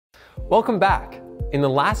Welcome back. In the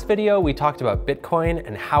last video, we talked about Bitcoin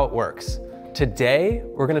and how it works. Today,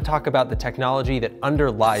 we're going to talk about the technology that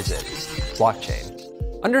underlies it,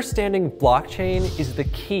 blockchain. Understanding blockchain is the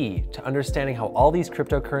key to understanding how all these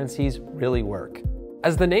cryptocurrencies really work.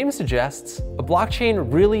 As the name suggests, a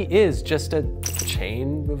blockchain really is just a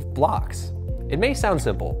chain of blocks. It may sound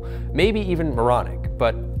simple, maybe even moronic,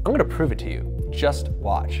 but I'm going to prove it to you. Just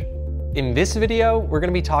watch. In this video, we're going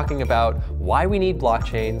to be talking about why we need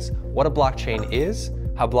blockchains, what a blockchain is,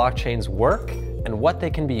 how blockchains work, and what they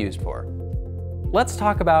can be used for. Let's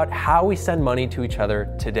talk about how we send money to each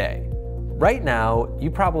other today. Right now,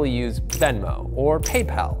 you probably use Venmo, or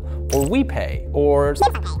PayPal, or WePay, or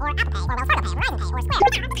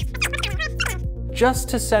just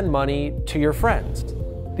to send money to your friends.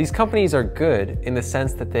 These companies are good in the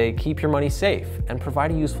sense that they keep your money safe and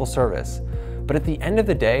provide a useful service. But at the end of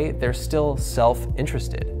the day, they're still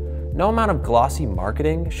self-interested. No amount of glossy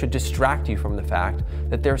marketing should distract you from the fact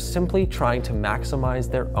that they're simply trying to maximize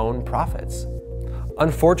their own profits.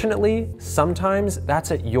 Unfortunately, sometimes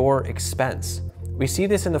that's at your expense. We see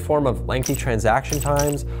this in the form of lengthy transaction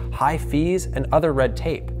times, high fees, and other red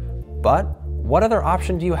tape. But what other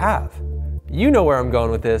option do you have? You know where I'm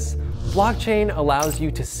going with this. Blockchain allows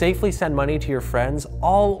you to safely send money to your friends,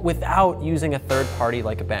 all without using a third party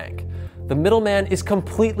like a bank. The middleman is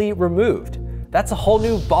completely removed. That's a whole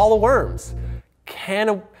new ball of worms.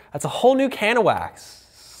 That's a whole new can of wax.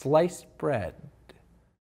 Sliced bread.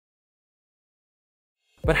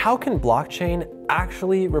 But how can blockchain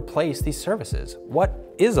actually replace these services?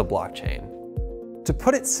 What is a blockchain? To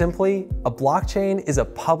put it simply, a blockchain is a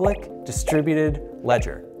public distributed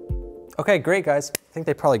ledger. Okay, great guys. I think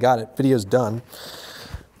they probably got it. Video's done.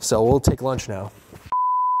 So we'll take lunch now.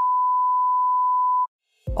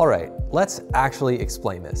 All right, let's actually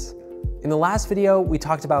explain this. In the last video, we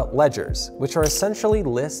talked about ledgers, which are essentially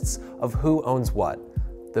lists of who owns what.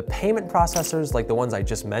 The payment processors, like the ones I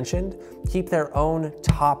just mentioned, keep their own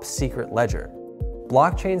top secret ledger.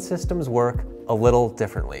 Blockchain systems work a little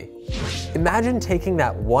differently. Imagine taking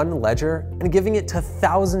that one ledger and giving it to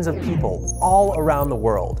thousands of people all around the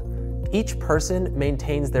world. Each person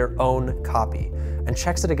maintains their own copy and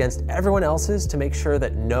checks it against everyone else's to make sure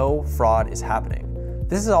that no fraud is happening.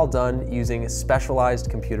 This is all done using specialized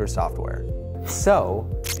computer software.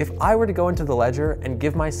 So, if I were to go into the ledger and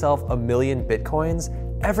give myself 1 million Bitcoins,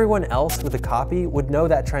 everyone else with a copy would know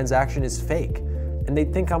that transaction is fake, and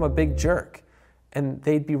they'd think I'm a big jerk. And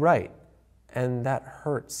they'd be right, and that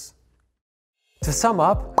hurts. To sum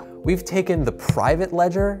up, we've taken the private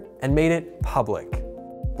ledger and made it public.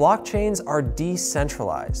 Blockchains are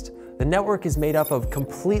decentralized. The network is made up of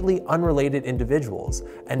completely unrelated individuals,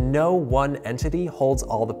 and no one entity holds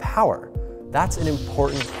all the power. That's an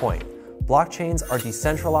important point. Blockchains are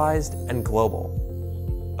decentralized and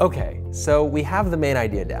global. Okay, so we have the main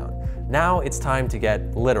idea down. Now it's time to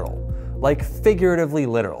get literal, like figuratively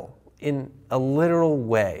literal, in a literal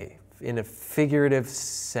way, in a figurative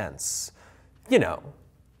sense. You know.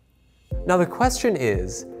 Now the question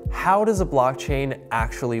is, how does a blockchain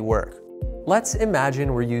actually work? Let's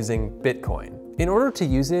imagine we're using Bitcoin. In order to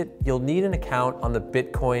use it, you'll need an account on the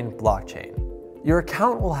Bitcoin blockchain. Your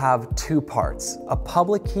account will have two parts, a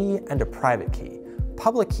public key and a private key.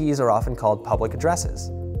 Public keys are often called public addresses.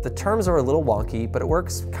 The terms are a little wonky, but it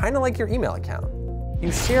works kind of like your email account.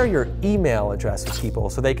 You share your email address with people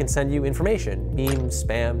so they can send you information, memes,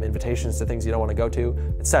 spam, invitations to things you don't want to go to,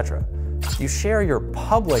 etc. You share your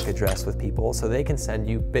public address with people so they can send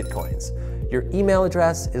you Bitcoins. Your email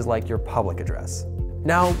address is like your public address.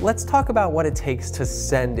 Now, let's talk about what it takes to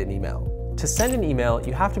send an email. To send an email,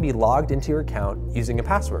 you have to be logged into your account using a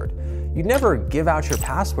password. You'd never give out your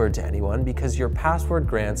password to anyone because your password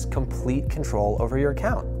grants complete control over your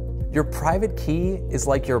account. Your private key is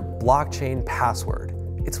like your blockchain password.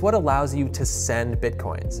 It's what allows you to send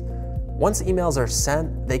Bitcoins. Once emails are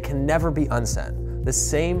sent, they can never be unsent. The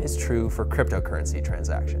same is true for cryptocurrency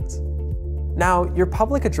transactions. Now, your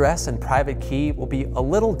public address and private key will be a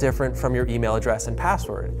little different from your email address and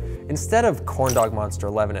password. Instead of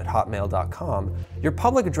corndogmonster11@hotmail.com, your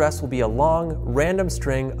public address will be a long, random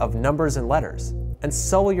string of numbers and letters, and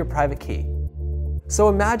so will your private key. So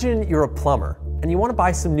imagine you're a plumber, and you want to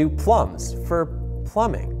buy some new plums for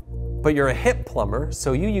plumbing. But you're a hip plumber,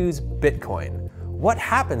 so you use Bitcoin. What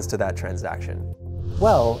happens to that transaction?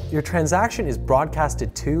 Well, your transaction is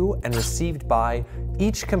broadcasted to and received by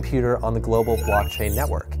each computer on the global blockchain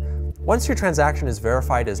network. Once your transaction is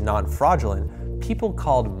verified as non-fraudulent, people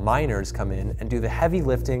called miners come in and do the heavy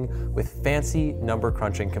lifting with fancy number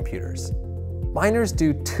crunching computers. Miners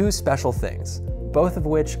do two special things, both of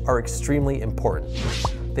which are extremely important.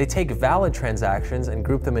 They take valid transactions and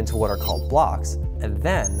group them into what are called blocks, and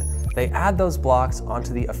then they add those blocks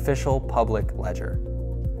onto the official public ledger.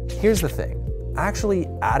 Here's the thing. Actually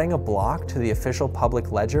adding a block to the official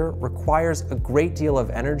public ledger requires a great deal of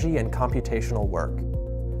energy and computational work.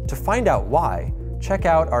 To find out why, check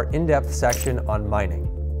out our in-depth section on mining.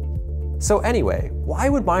 So anyway, why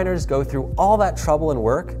would miners go through all that trouble and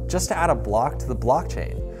work just to add a block to the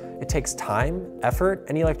blockchain? It takes time, effort,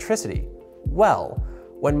 and electricity. Well,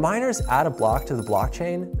 when miners add a block to the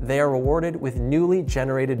blockchain, they are rewarded with newly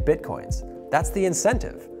generated bitcoins. That's the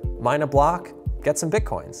incentive. Mine a block, get some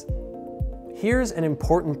bitcoins. Here's an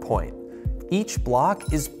important point. Each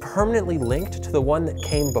block is permanently linked to the one that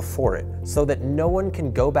came before it, so that no one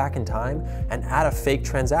can go back in time and add a fake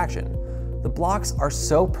transaction. The blocks are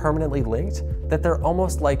so permanently linked that they're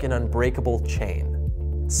almost like an unbreakable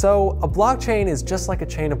chain. So a blockchain is just like a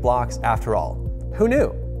chain of blocks after all. Who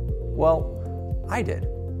knew? Well, I did.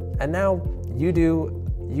 And now you do,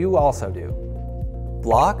 you also do.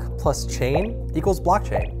 Block plus chain equals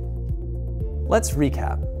blockchain. Let's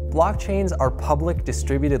recap. Blockchains are public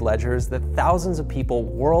distributed ledgers that thousands of people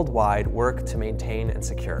worldwide work to maintain and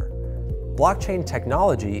secure. Blockchain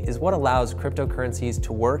technology is what allows cryptocurrencies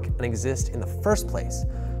to work and exist in the first place.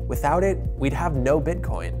 Without it, we'd have no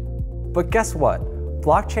Bitcoin. But guess what?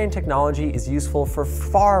 Blockchain technology is useful for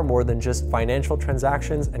far more than just financial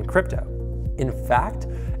transactions and crypto. In fact,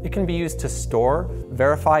 it can be used to store,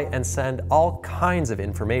 verify, and send all kinds of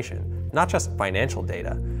information, not just financial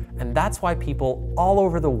data. And that's why people all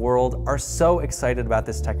over the world are so excited about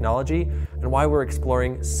this technology and why we're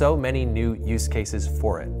exploring so many new use cases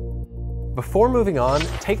for it. Before moving on,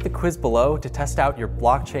 take the quiz below to test out your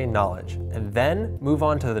blockchain knowledge, and then move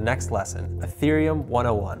on to the next lesson, Ethereum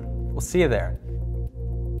 101. We'll see you there.